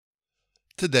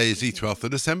Today is the 12th of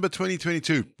December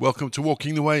 2022. Welcome to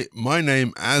Walking the Way. My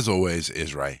name, as always,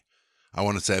 is Ray. I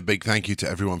want to say a big thank you to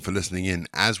everyone for listening in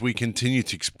as we continue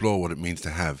to explore what it means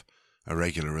to have a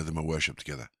regular rhythm of worship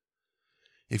together.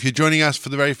 If you're joining us for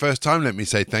the very first time, let me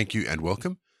say thank you and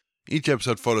welcome. Each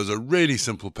episode follows a really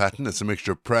simple pattern. It's a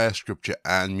mixture of prayer, scripture,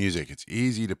 and music. It's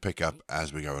easy to pick up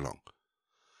as we go along.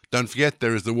 Don't forget,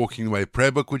 there is the Walking the Way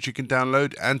prayer book, which you can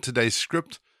download, and today's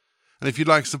script. And if you'd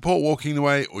like support Walking the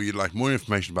Way, or you'd like more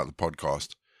information about the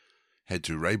podcast, head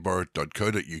to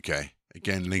rayborrett.co.uk.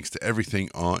 Again, links to everything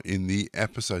are in the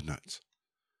episode notes.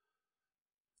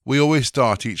 We always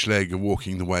start each leg of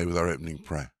Walking the Way with our opening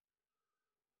prayer.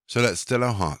 So let's still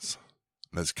our hearts.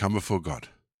 Let's come before God.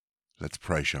 Let's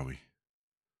pray, shall we?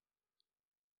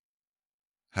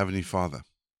 Heavenly Father,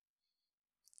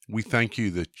 we thank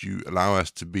you that you allow us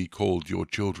to be called your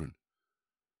children.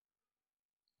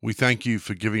 We thank you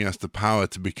for giving us the power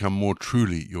to become more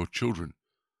truly your children,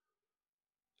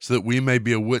 so that we may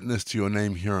be a witness to your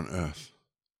name here on earth,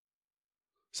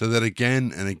 so that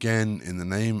again and again in the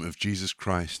name of Jesus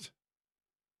Christ,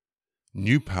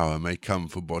 new power may come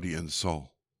for body and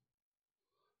soul,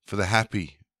 for the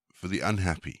happy, for the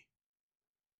unhappy,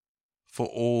 for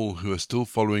all who are still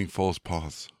following false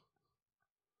paths,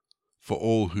 for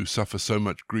all who suffer so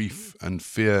much grief and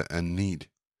fear and need.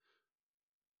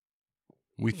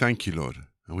 We thank you, Lord,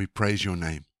 and we praise your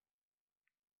name.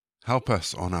 Help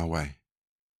us on our way.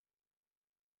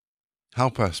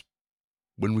 Help us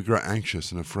when we grow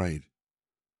anxious and afraid.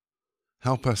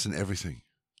 Help us in everything.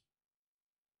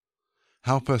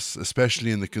 Help us especially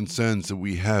in the concerns that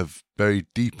we have buried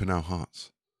deep in our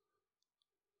hearts,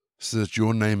 so that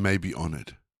your name may be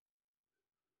honored,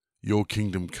 your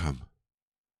kingdom come,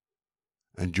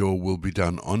 and your will be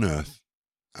done on earth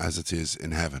as it is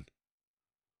in heaven.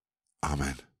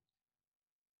 Amen.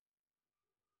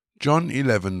 John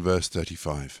 11 verse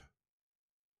 35.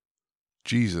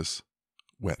 Jesus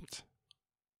wept.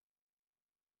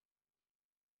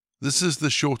 This is the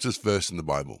shortest verse in the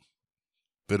Bible.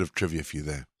 Bit of trivia for you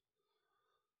there.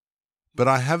 But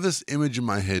I have this image in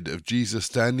my head of Jesus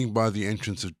standing by the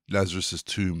entrance of Lazarus'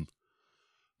 tomb,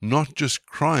 not just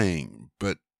crying,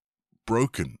 but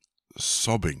broken,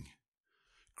 sobbing,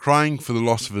 crying for the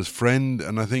loss of his friend,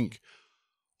 and I think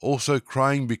also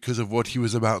crying because of what he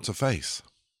was about to face.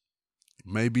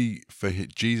 Maybe for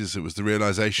Jesus it was the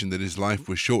realization that his life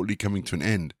was shortly coming to an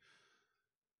end.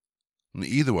 And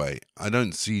either way, I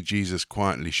don't see Jesus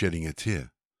quietly shedding a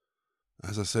tear.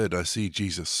 As I said, I see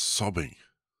Jesus sobbing.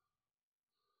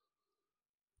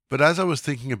 But as I was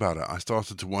thinking about it, I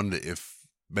started to wonder if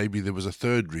maybe there was a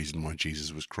third reason why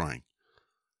Jesus was crying.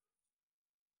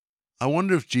 I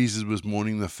wonder if Jesus was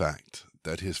mourning the fact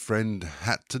that his friend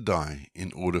had to die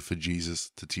in order for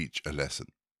Jesus to teach a lesson,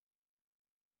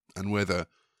 and whether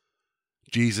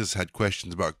Jesus had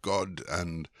questions about God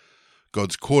and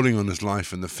God's calling on his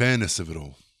life and the fairness of it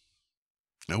all.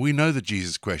 Now we know that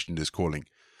Jesus questioned his calling.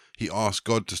 He asked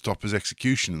God to stop his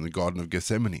execution in the Garden of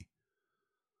Gethsemane.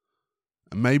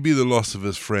 And maybe the loss of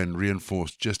his friend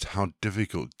reinforced just how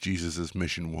difficult Jesus'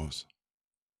 mission was.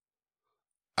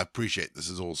 I appreciate this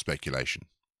is all speculation.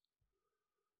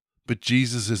 But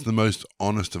Jesus is the most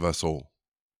honest of us all.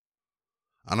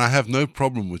 And I have no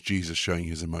problem with Jesus showing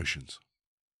his emotions.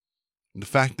 The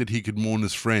fact that he could mourn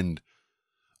his friend,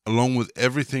 along with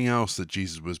everything else that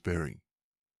Jesus was bearing,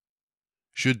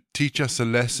 should teach us a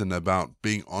lesson about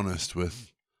being honest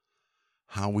with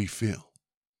how we feel.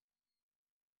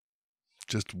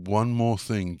 Just one more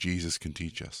thing Jesus can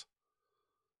teach us: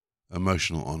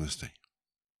 emotional honesty.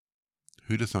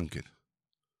 Who'd have thunk it?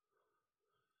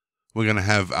 We're going to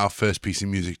have our first piece of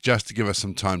music just to give us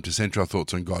some time to center our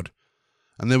thoughts on God.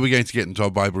 And then we're going to get into our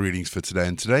Bible readings for today.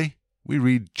 And today we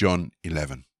read John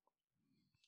 11.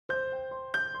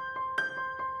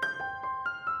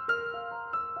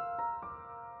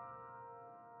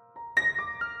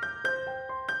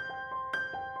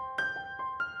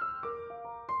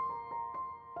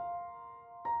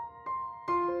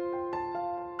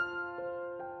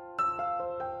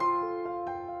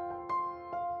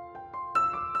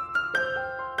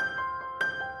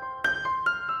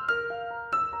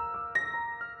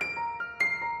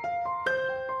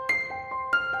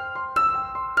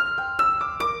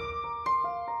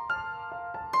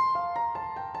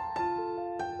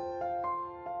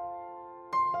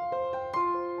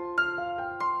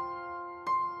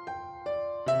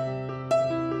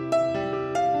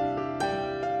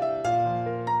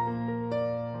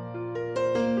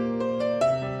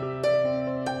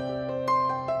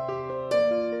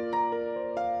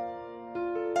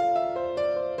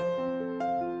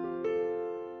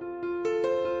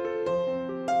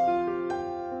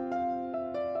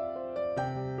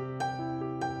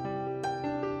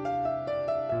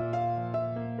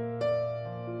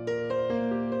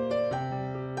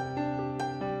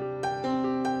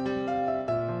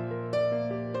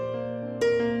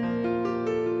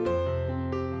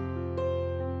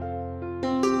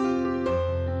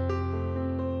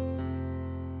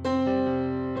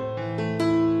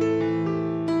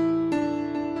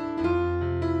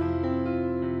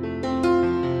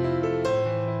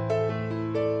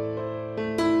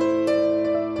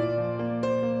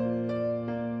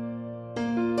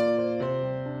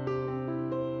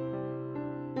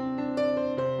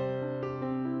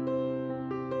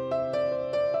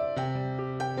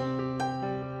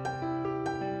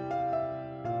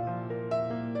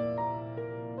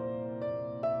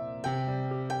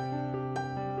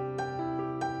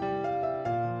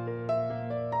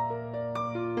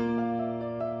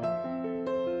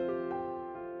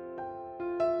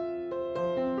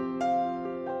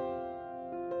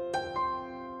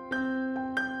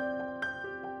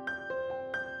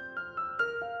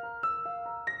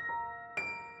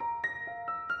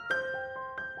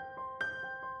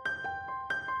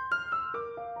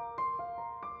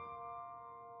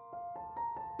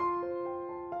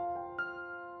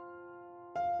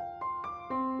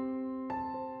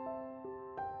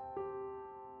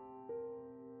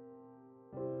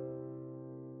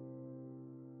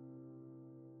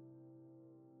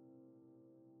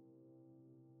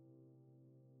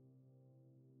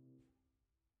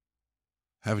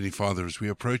 Heavenly Father, as we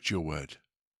approach your word,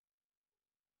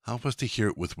 help us to hear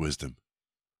it with wisdom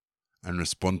and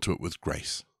respond to it with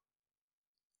grace.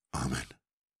 Amen.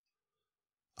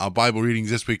 Our Bible readings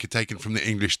this week are taken from the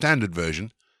English Standard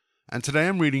Version, and today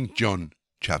I'm reading John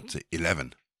chapter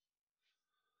 11.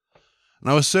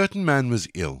 Now a certain man was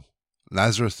ill,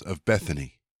 Lazarus of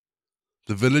Bethany,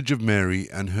 the village of Mary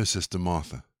and her sister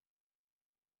Martha.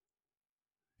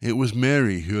 It was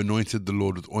Mary who anointed the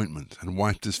Lord with ointment and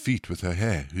wiped his feet with her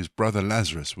hair, whose brother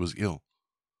Lazarus was ill.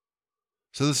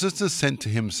 So the sisters sent to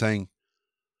him, saying,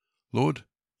 Lord,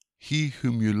 he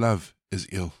whom you love is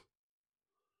ill.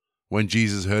 When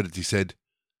Jesus heard it, he said,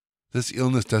 This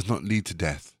illness does not lead to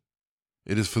death.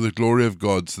 It is for the glory of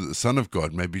God, so that the Son of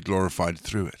God may be glorified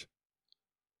through it.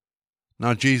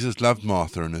 Now Jesus loved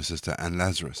Martha and her sister and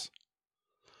Lazarus.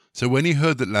 So when he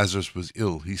heard that Lazarus was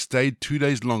ill, he stayed 2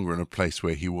 days longer in a place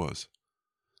where he was.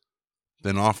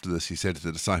 Then after this he said to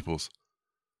the disciples,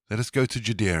 Let us go to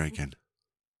Judea again.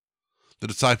 The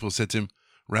disciples said to him,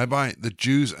 Rabbi, the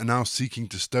Jews are now seeking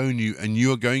to stone you, and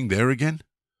you are going there again?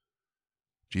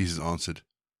 Jesus answered,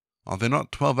 Are there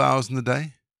not 12 hours in the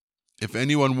day? If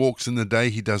anyone walks in the day,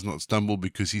 he does not stumble,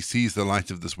 because he sees the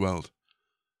light of this world.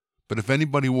 But if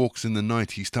anybody walks in the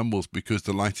night, he stumbles, because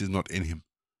the light is not in him.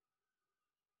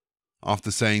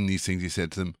 After saying these things, he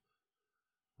said to them,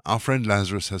 Our friend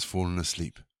Lazarus has fallen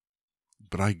asleep,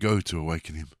 but I go to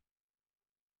awaken him.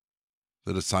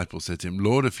 The disciples said to him,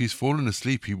 Lord, if he's fallen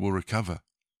asleep, he will recover.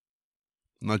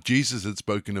 Now Jesus had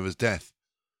spoken of his death,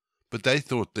 but they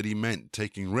thought that he meant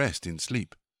taking rest in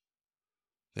sleep.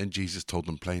 Then Jesus told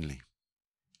them plainly,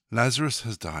 Lazarus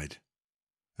has died,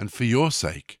 and for your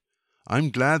sake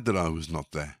I'm glad that I was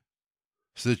not there,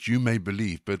 so that you may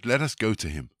believe, but let us go to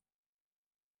him.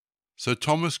 So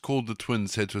Thomas, called the twin,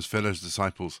 said to his fellow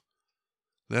disciples,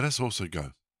 Let us also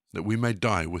go, that we may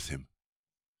die with him.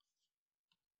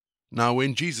 Now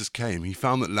when Jesus came, he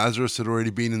found that Lazarus had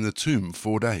already been in the tomb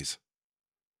 4 days.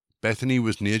 Bethany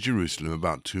was near Jerusalem,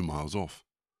 about 2 miles off,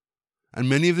 and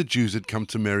many of the Jews had come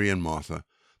to Mary and Martha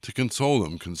to console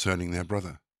them concerning their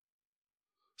brother.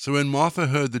 So when Martha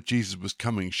heard that Jesus was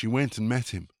coming, she went and met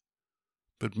him,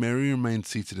 but Mary remained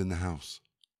seated in the house.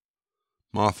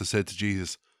 Martha said to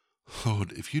Jesus,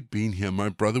 Lord, if you'd been here, my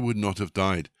brother would not have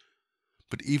died.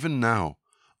 But even now,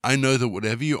 I know that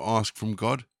whatever you ask from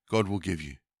God, God will give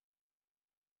you.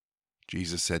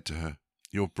 Jesus said to her,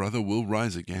 Your brother will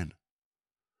rise again.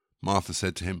 Martha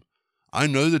said to him, I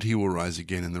know that he will rise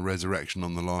again in the resurrection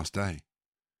on the last day.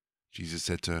 Jesus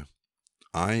said to her,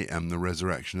 I am the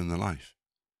resurrection and the life.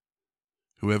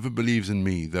 Whoever believes in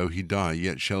me, though he die,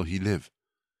 yet shall he live.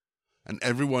 And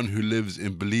everyone who lives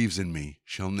and believes in me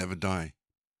shall never die.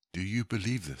 Do you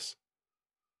believe this?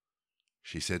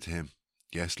 She said to him,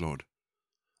 Yes, Lord.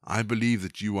 I believe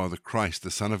that you are the Christ, the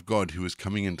Son of God, who is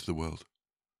coming into the world.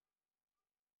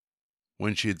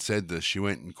 When she had said this, she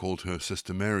went and called her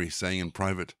sister Mary, saying in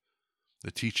private,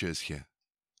 The teacher is here,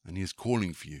 and he is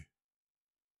calling for you.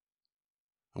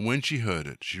 And when she heard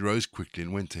it, she rose quickly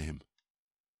and went to him.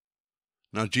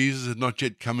 Now Jesus had not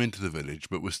yet come into the village,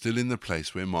 but was still in the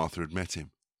place where Martha had met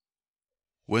him.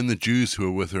 When the Jews who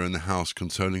were with her in the house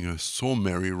consoling her saw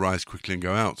Mary rise quickly and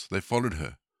go out, they followed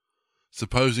her,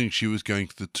 supposing she was going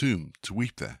to the tomb to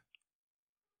weep there.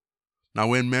 Now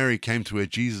when Mary came to where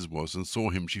Jesus was and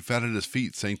saw him, she fell at his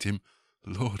feet, saying to him,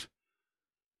 Lord,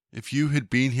 if you had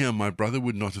been here, my brother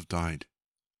would not have died.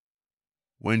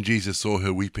 When Jesus saw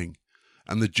her weeping,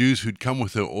 and the Jews who had come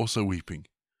with her also weeping,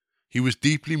 he was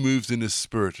deeply moved in his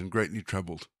spirit and greatly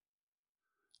troubled.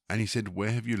 And he said,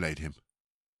 Where have you laid him?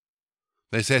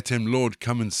 They said to him, Lord,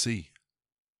 come and see.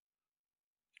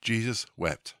 Jesus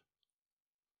wept.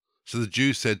 So the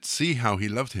Jews said, See how he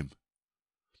loved him.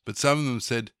 But some of them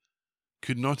said,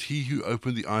 Could not he who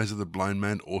opened the eyes of the blind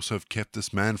man also have kept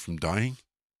this man from dying?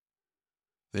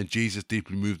 Then Jesus,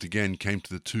 deeply moved again, came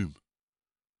to the tomb.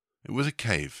 It was a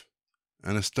cave,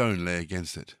 and a stone lay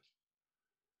against it.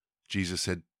 Jesus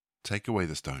said, Take away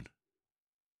the stone.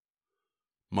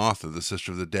 Martha, the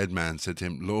sister of the dead man, said to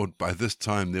him, Lord, by this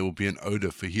time there will be an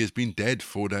odor, for he has been dead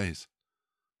 4 days.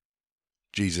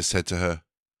 Jesus said to her,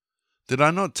 Did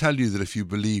I not tell you that if you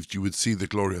believed you would see the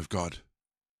glory of God?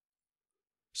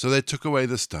 So they took away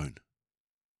the stone.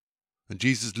 And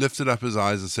Jesus lifted up his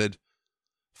eyes and said,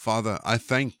 Father, I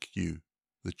thank you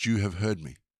that you have heard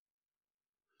me.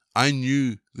 I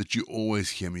knew that you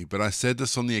always hear me, but I said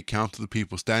this on the account of the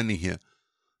people standing here,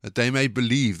 that they may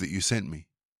believe that you sent me.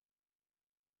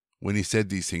 When he said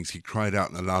these things, he cried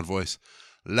out in a loud voice,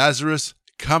 Lazarus,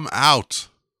 come out!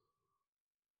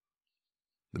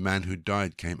 The man who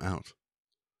died came out,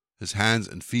 his hands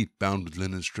and feet bound with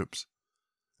linen strips,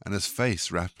 and his face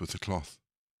wrapped with a cloth.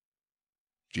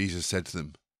 Jesus said to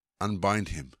them, "Unbind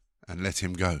him and let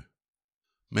him go."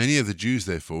 Many of the Jews,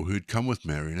 therefore, who had come with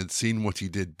Mary and had seen what he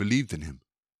did, believed in him.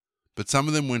 But some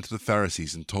of them went to the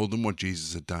Pharisees and told them what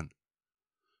Jesus had done.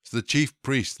 So the chief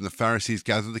priests and the Pharisees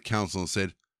gathered the council and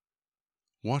said,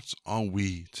 "What are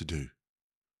we to do?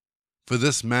 For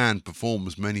this man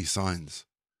performs many signs.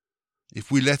 If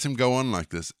we let him go on like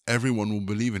this, everyone will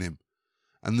believe in him,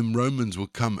 and the Romans will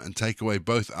come and take away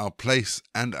both our place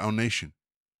and our nation."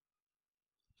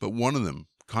 But one of them,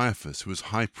 Caiaphas, who was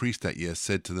high priest that year,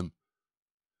 said to them,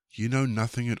 "You know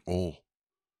nothing at all,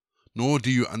 nor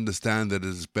do you understand that it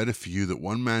is better for you that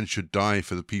one man should die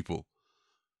for the people,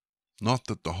 not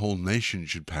that the whole nation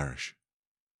should perish."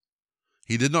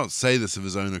 He did not say this of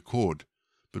his own accord,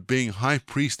 but being high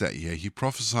priest that year, he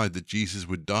prophesied that Jesus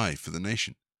would die for the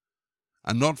nation,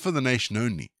 and not for the nation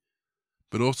only,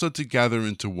 but also to gather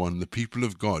into one the people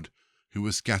of God who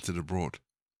were scattered abroad.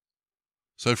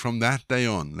 So from that day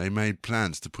on, they made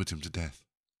plans to put him to death.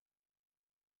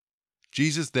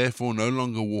 Jesus therefore no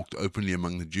longer walked openly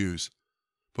among the Jews,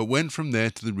 but went from there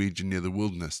to the region near the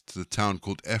wilderness, to the town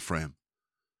called Ephraim,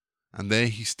 and there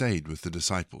he stayed with the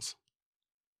disciples.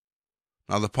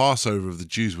 Now the Passover of the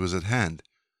Jews was at hand,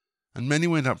 and many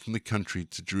went up from the country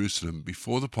to Jerusalem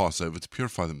before the Passover to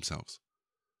purify themselves.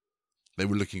 They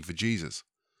were looking for Jesus,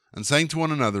 and saying to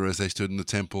one another as they stood in the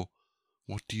temple,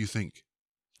 "What do you think?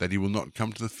 That he will not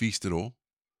come to the feast at all?"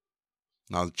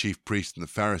 Now the chief priests and the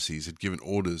Pharisees had given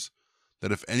orders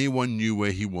that if anyone knew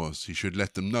where he was, he should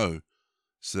let them know,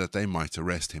 so that they might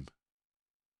arrest him.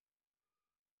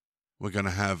 We're going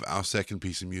to have our second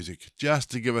piece of music,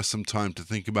 just to give us some time to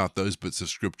think about those bits of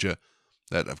scripture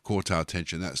that have caught our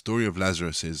attention. That story of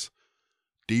Lazarus is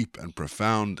deep and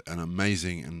profound and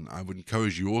amazing, and I would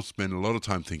encourage you all to spend a lot of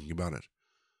time thinking about it.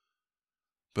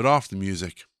 But after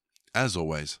music, as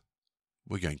always,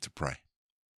 we're going to pray.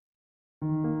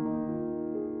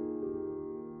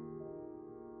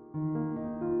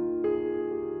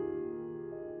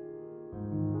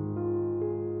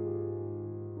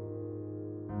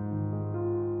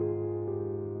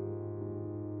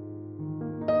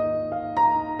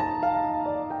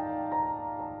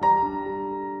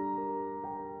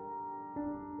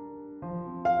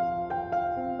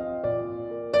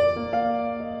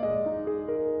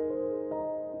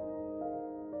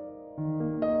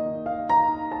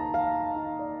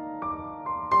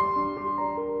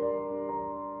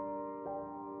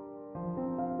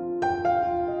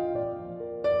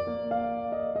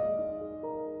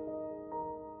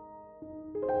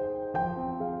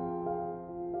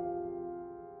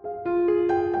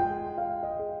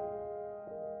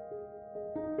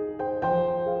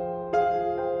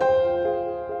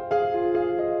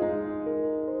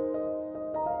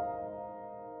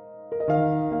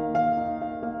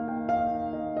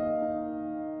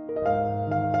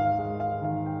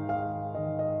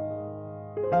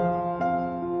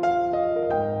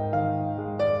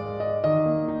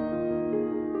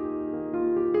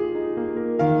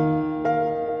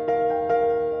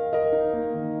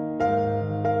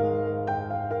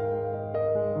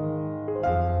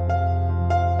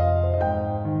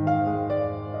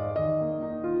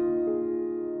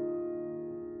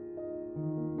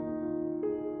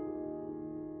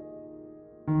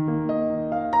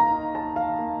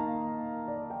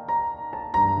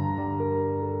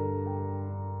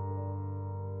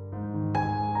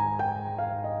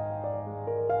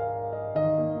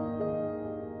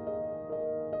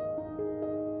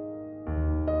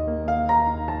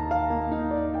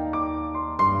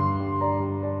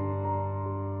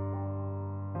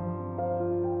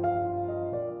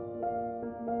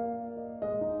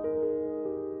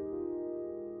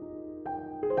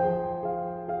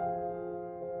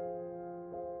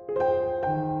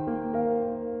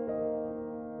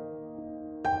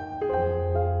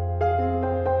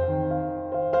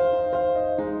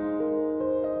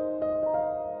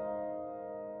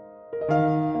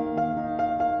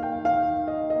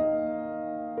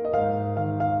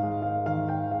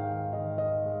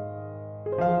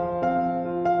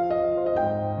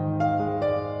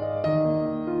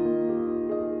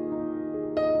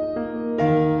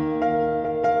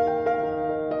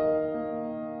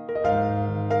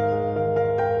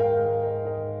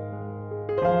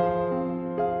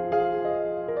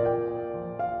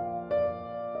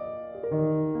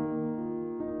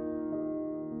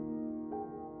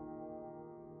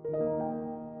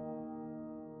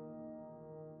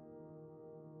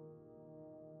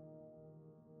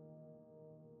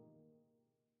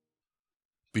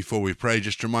 Before we pray,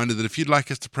 just a reminder that if you'd like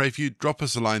us to pray for you, drop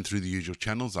us a line through the usual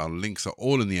channels. Our links are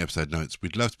all in the episode notes.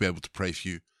 We'd love to be able to pray for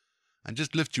you and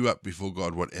just lift you up before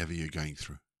God, whatever you're going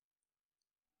through.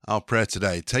 Our prayer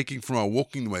today, taking from our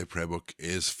Walking the Way prayer book,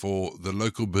 is for the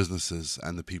local businesses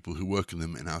and the people who work in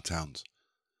them in our towns.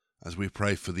 As we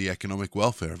pray for the economic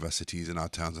welfare of our cities and our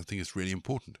towns, I think it's really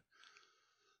important.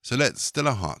 So let's still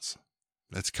our hearts.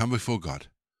 Let's come before God.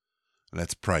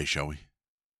 Let's pray, shall we?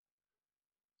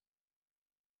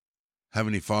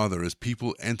 Heavenly Father, as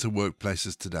people enter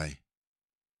workplaces today,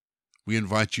 we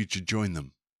invite you to join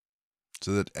them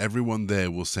so that everyone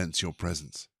there will sense your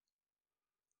presence.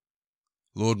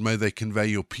 Lord, may they convey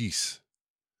your peace,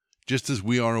 just as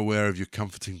we are aware of your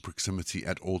comforting proximity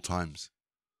at all times.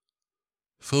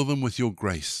 Fill them with your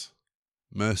grace,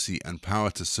 mercy, and power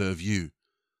to serve you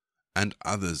and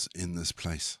others in this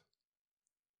place.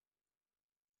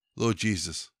 Lord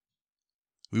Jesus,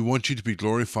 we want you to be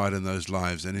glorified in those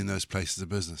lives and in those places of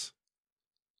business.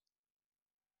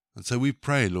 And so we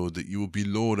pray, Lord, that you will be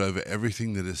Lord over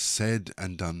everything that is said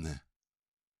and done there.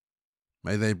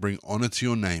 May they bring honor to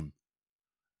your name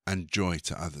and joy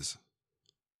to others.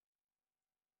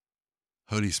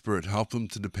 Holy Spirit, help them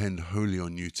to depend wholly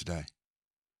on you today.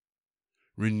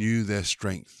 Renew their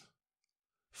strength.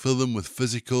 Fill them with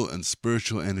physical and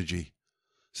spiritual energy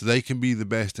so they can be the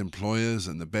best employers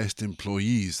and the best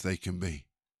employees they can be.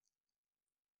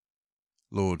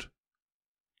 Lord,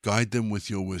 guide them with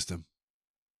your wisdom.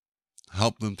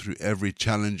 Help them through every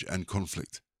challenge and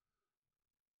conflict.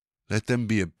 Let them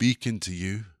be a beacon to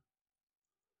you,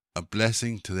 a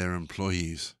blessing to their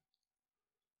employees,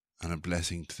 and a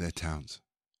blessing to their towns.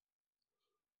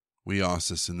 We ask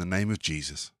this in the name of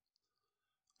Jesus.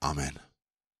 Amen.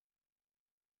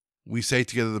 We say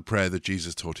together the prayer that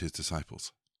Jesus taught his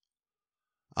disciples.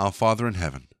 Our Father in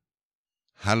heaven,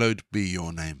 hallowed be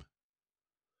your name.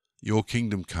 Your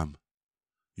kingdom come,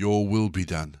 your will be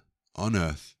done, on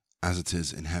earth as it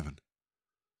is in heaven.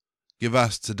 Give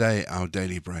us today our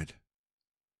daily bread.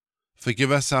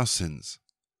 Forgive us our sins,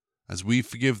 as we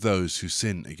forgive those who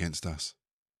sin against us.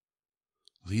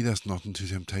 Lead us not into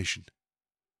temptation,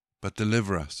 but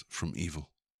deliver us from evil.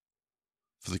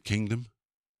 For the kingdom,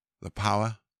 the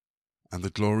power, and the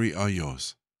glory are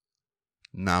yours,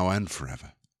 now and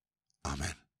forever.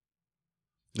 Amen.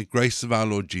 The grace of our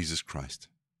Lord Jesus Christ,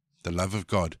 the love of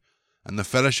God, and the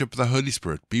fellowship of the Holy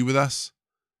Spirit be with us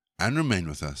and remain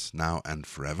with us now and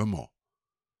forevermore.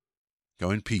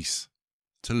 Go in peace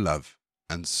to love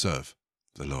and serve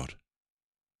the Lord.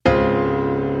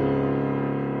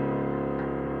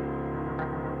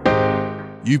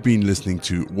 You've been listening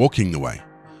to Walking the Way.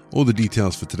 All the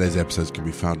details for today's episodes can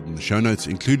be found in the show notes,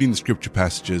 including the scripture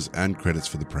passages and credits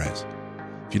for the prayers.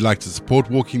 If you'd like to support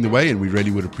Walking the Way, and we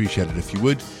really would appreciate it if you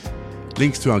would,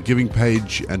 links to our giving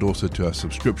page and also to our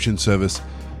subscription service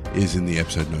is in the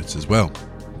episode notes as well.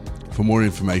 For more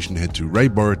information, head to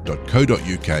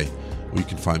rayborrett.co.uk, or you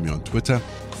can find me on Twitter,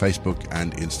 Facebook,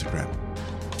 and Instagram.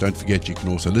 Don't forget you can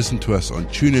also listen to us on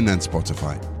TuneIn and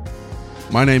Spotify.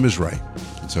 My name is Ray,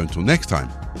 and so until next time,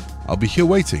 I'll be here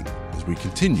waiting as we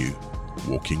continue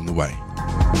walking the way.